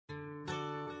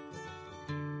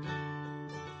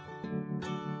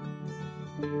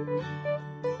Home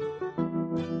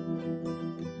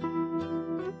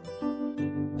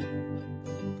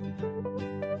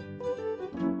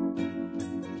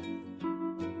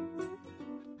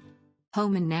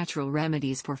and natural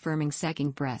remedies for firming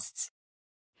sagging breasts.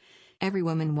 Every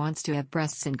woman wants to have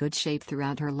breasts in good shape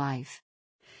throughout her life.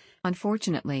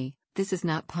 Unfortunately, this is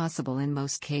not possible in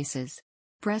most cases.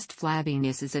 Breast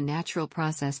flabbiness is a natural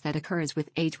process that occurs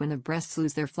with age when the breasts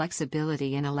lose their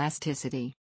flexibility and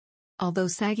elasticity. Although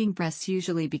sagging breasts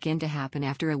usually begin to happen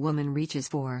after a woman reaches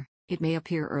 4, it may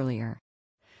appear earlier.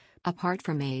 Apart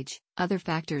from age, other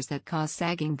factors that cause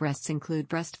sagging breasts include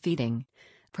breastfeeding,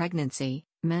 pregnancy,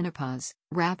 menopause,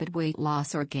 rapid weight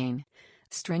loss or gain,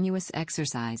 strenuous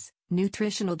exercise,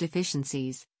 nutritional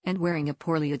deficiencies, and wearing a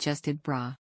poorly adjusted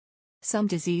bra. Some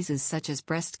diseases such as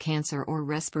breast cancer or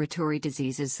respiratory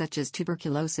diseases such as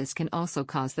tuberculosis can also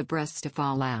cause the breasts to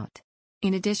fall out.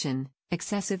 In addition,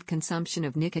 excessive consumption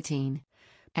of nicotine,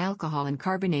 alcohol and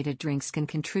carbonated drinks can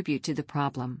contribute to the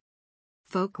problem.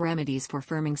 Folk remedies for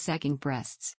firming sagging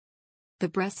breasts. The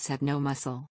breasts have no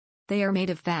muscle. They are made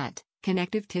of fat,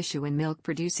 connective tissue and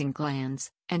milk-producing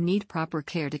glands, and need proper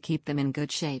care to keep them in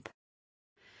good shape.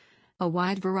 A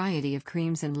wide variety of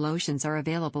creams and lotions are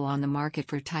available on the market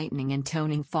for tightening and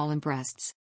toning fallen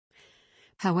breasts.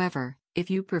 However, if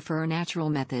you prefer natural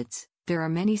methods, there are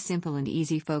many simple and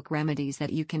easy folk remedies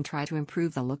that you can try to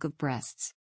improve the look of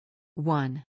breasts.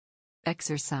 1.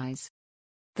 Exercise.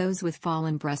 Those with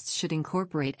fallen breasts should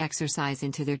incorporate exercise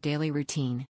into their daily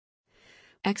routine.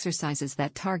 Exercises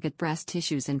that target breast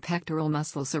tissues and pectoral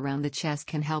muscles around the chest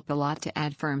can help a lot to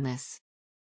add firmness.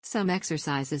 Some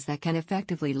exercises that can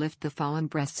effectively lift the fallen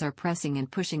breasts are pressing and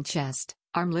pushing chest,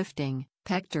 arm lifting,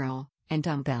 pectoral, and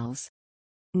dumbbells.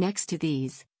 Next to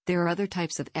these, there are other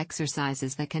types of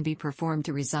exercises that can be performed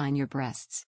to resign your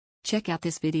breasts. Check out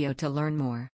this video to learn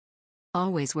more.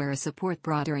 Always wear a support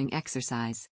bra during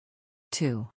exercise.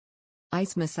 2.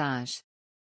 Ice massage.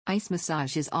 Ice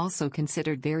massage is also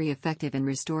considered very effective in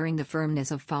restoring the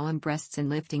firmness of fallen breasts and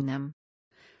lifting them.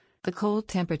 The cold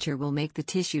temperature will make the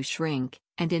tissue shrink,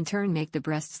 and in turn make the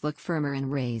breasts look firmer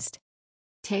and raised.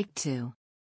 Take 2.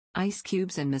 Ice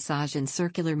cubes and massage in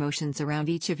circular motions around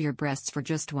each of your breasts for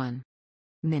just 1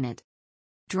 minute.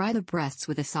 Dry the breasts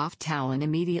with a soft towel and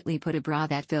immediately put a bra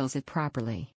that fills it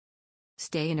properly.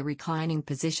 Stay in a reclining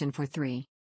position for 3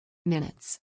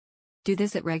 minutes. Do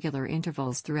this at regular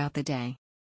intervals throughout the day.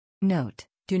 Note: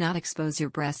 do not expose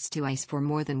your breasts to ice for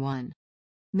more than 1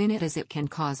 minute as it can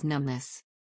cause numbness.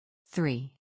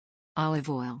 3. Olive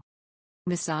oil.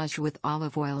 Massage with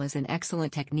olive oil is an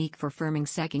excellent technique for firming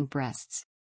sagging breasts.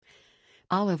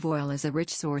 Olive oil is a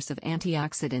rich source of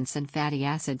antioxidants and fatty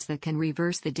acids that can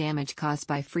reverse the damage caused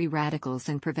by free radicals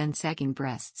and prevent sagging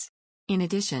breasts. In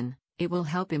addition, it will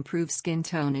help improve skin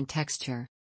tone and texture.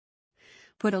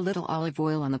 Put a little olive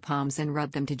oil on the palms and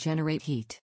rub them to generate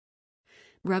heat.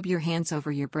 Rub your hands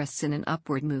over your breasts in an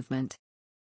upward movement.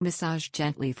 Massage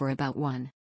gently for about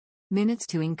 1 minute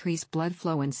to increase blood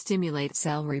flow and stimulate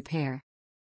cell repair.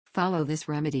 Follow this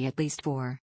remedy at least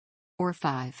 4 or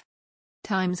 5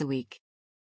 times a week.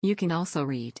 You can also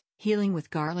read Healing with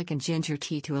Garlic and Ginger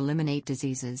Tea to eliminate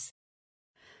diseases.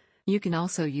 You can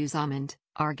also use almond,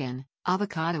 argan,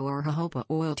 avocado or jojoba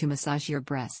oil to massage your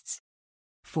breasts.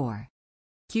 4.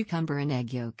 Cucumber and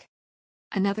egg yolk.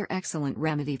 Another excellent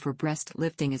remedy for breast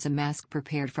lifting is a mask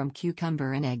prepared from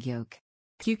cucumber and egg yolk.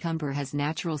 Cucumber has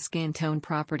natural skin tone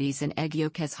properties and egg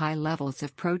yolk has high levels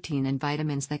of protein and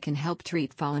vitamins that can help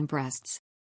treat fallen breasts.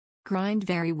 Grind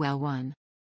very well 1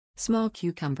 small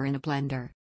cucumber in a blender.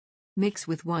 Mix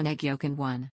with 1 egg yolk and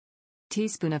 1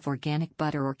 teaspoon of organic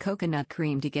butter or coconut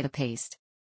cream to get a paste.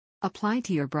 Apply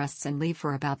to your breasts and leave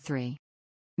for about 3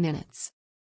 minutes.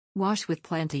 Wash with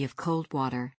plenty of cold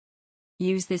water.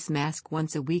 Use this mask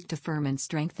once a week to firm and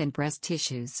strengthen breast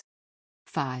tissues.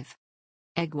 5.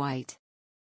 Egg white.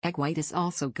 Egg white is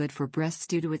also good for breasts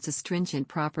due to its astringent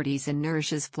properties and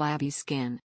nourishes flabby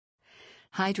skin.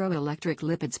 Hydroelectric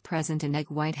lipids present in egg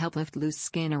white help lift loose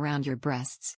skin around your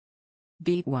breasts.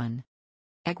 Beat 1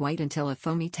 egg white until a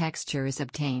foamy texture is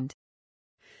obtained.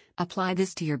 Apply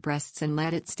this to your breasts and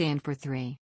let it stand for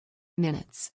 3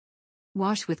 minutes.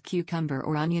 Wash with cucumber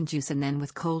or onion juice and then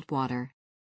with cold water.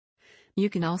 You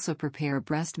can also prepare a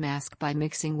breast mask by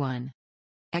mixing 1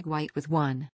 egg white with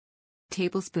 1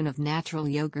 tablespoon of natural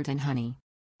yogurt and honey.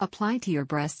 Apply to your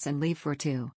breasts and leave for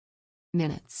 2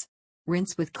 minutes.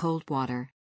 Rinse with cold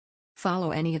water.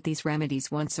 Follow any of these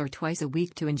remedies once or twice a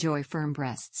week to enjoy firm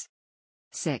breasts.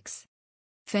 6.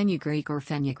 Fenugreek or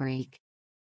fenugreek.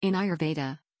 In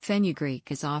Ayurveda,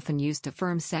 fenugreek is often used to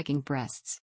firm sagging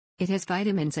breasts. It has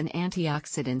vitamins and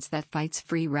antioxidants that fights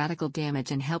free radical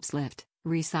damage and helps lift,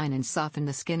 resign and soften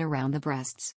the skin around the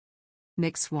breasts.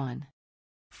 Mix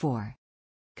 1/4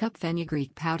 cup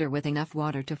fenugreek powder with enough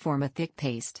water to form a thick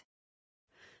paste.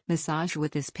 Massage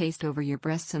with this paste over your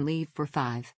breasts and leave for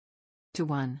 5 to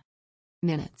 1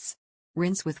 minutes.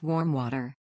 Rinse with warm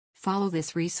water. Follow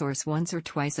this resource once or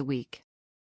twice a week.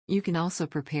 You can also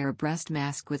prepare a breast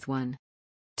mask with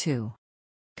 1/2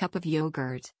 cup of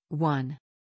yogurt, 1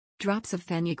 drops of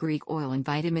fenugreek oil and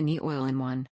vitamin E oil and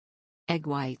 1 egg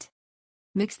white.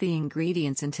 Mix the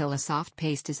ingredients until a soft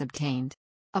paste is obtained.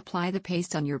 Apply the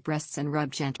paste on your breasts and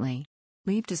rub gently.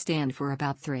 Leave to stand for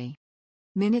about 3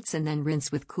 minutes and then rinse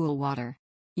with cool water.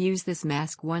 Use this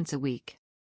mask once a week.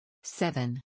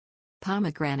 7.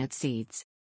 Pomegranate seeds.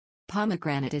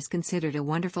 Pomegranate is considered a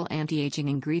wonderful anti-aging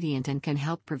ingredient and can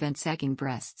help prevent sagging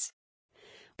breasts.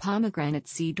 Pomegranate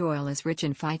seed oil is rich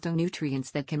in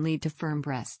phytonutrients that can lead to firm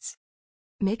breasts.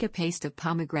 Make a paste of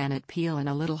pomegranate peel and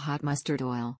a little hot mustard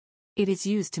oil. It is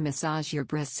used to massage your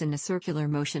breasts in a circular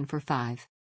motion for 5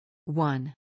 to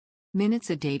 1 minutes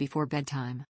a day before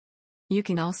bedtime. You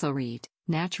can also read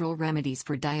Natural Remedies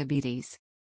for Diabetes.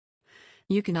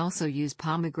 You can also use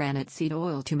pomegranate seed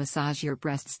oil to massage your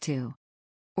breasts 2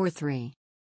 or 3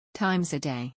 times a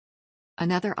day.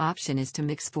 Another option is to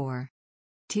mix 4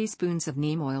 teaspoons of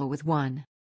neem oil with 1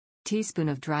 teaspoon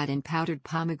of dried and powdered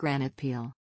pomegranate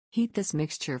peel. Heat this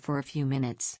mixture for a few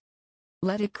minutes.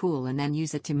 Let it cool and then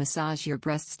use it to massage your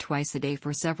breasts twice a day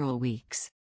for several weeks.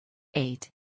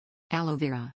 8. Aloe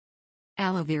vera.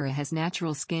 Aloe vera has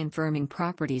natural skin firming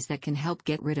properties that can help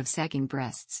get rid of sagging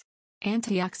breasts.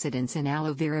 Antioxidants in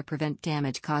aloe vera prevent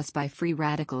damage caused by free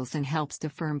radicals and helps to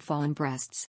firm fallen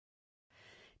breasts.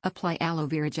 Apply aloe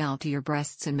vera gel to your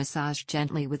breasts and massage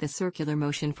gently with a circular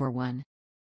motion for 1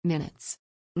 minute.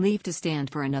 Leave to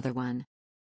stand for another 1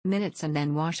 minute and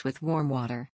then wash with warm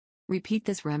water. Repeat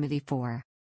this remedy 4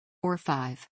 or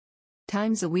 5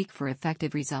 times a week for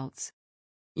effective results.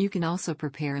 You can also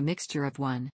prepare a mixture of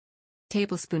 1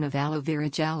 tablespoon of aloe vera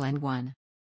gel and 1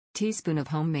 teaspoon of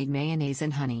homemade mayonnaise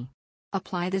and honey.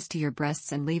 Apply this to your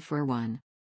breasts and leave for 1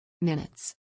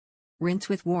 minute. Rinse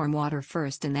with warm water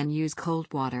first and then use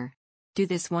cold water. Do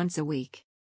this once a week.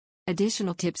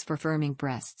 Additional tips for firming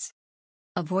breasts.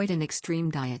 Avoid an extreme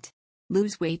diet.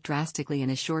 Lose weight drastically in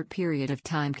a short period of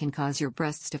time can cause your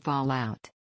breasts to fall out.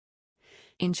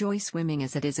 Enjoy swimming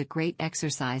as it is a great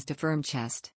exercise to firm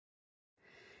chest.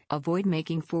 Avoid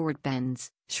making forward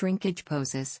bends, shrinkage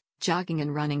poses, jogging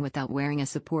and running without wearing a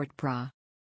support bra.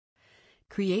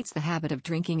 Creates the habit of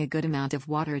drinking a good amount of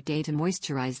water a day to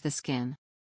moisturize the skin.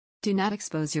 Do not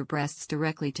expose your breasts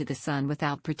directly to the sun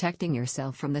without protecting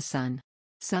yourself from the sun.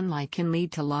 Sunlight can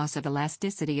lead to loss of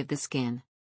elasticity of the skin.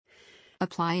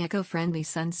 Apply eco-friendly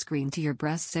sunscreen to your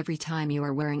breasts every time you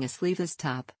are wearing a sleeveless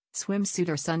top, swimsuit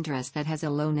or sundress that has a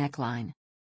low neckline.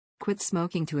 Quit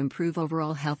smoking to improve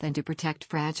overall health and to protect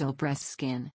fragile breast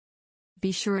skin.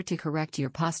 Be sure to correct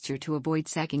your posture to avoid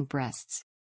sagging breasts.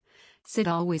 Sit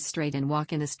always straight and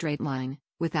walk in a straight line,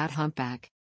 without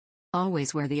humpback.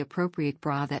 Always wear the appropriate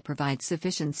bra that provides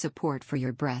sufficient support for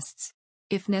your breasts.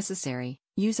 If necessary,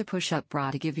 use a push-up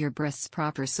bra to give your breasts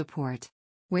proper support.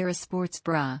 Wear a sports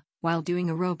bra while doing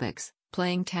aerobics,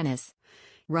 playing tennis,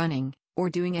 running, or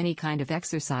doing any kind of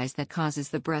exercise that causes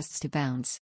the breasts to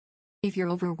bounce. If you're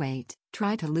overweight,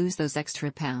 try to lose those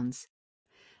extra pounds.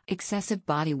 Excessive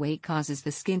body weight causes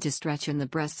the skin to stretch and the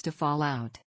breasts to fall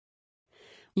out.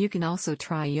 You can also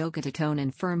try yoga to tone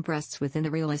and firm breasts within a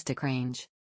realistic range.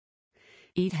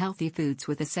 Eat healthy foods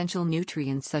with essential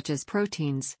nutrients such as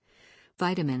proteins,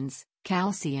 vitamins,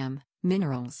 calcium,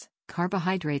 minerals,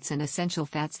 carbohydrates and essential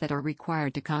fats that are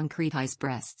required to concretize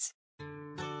breasts.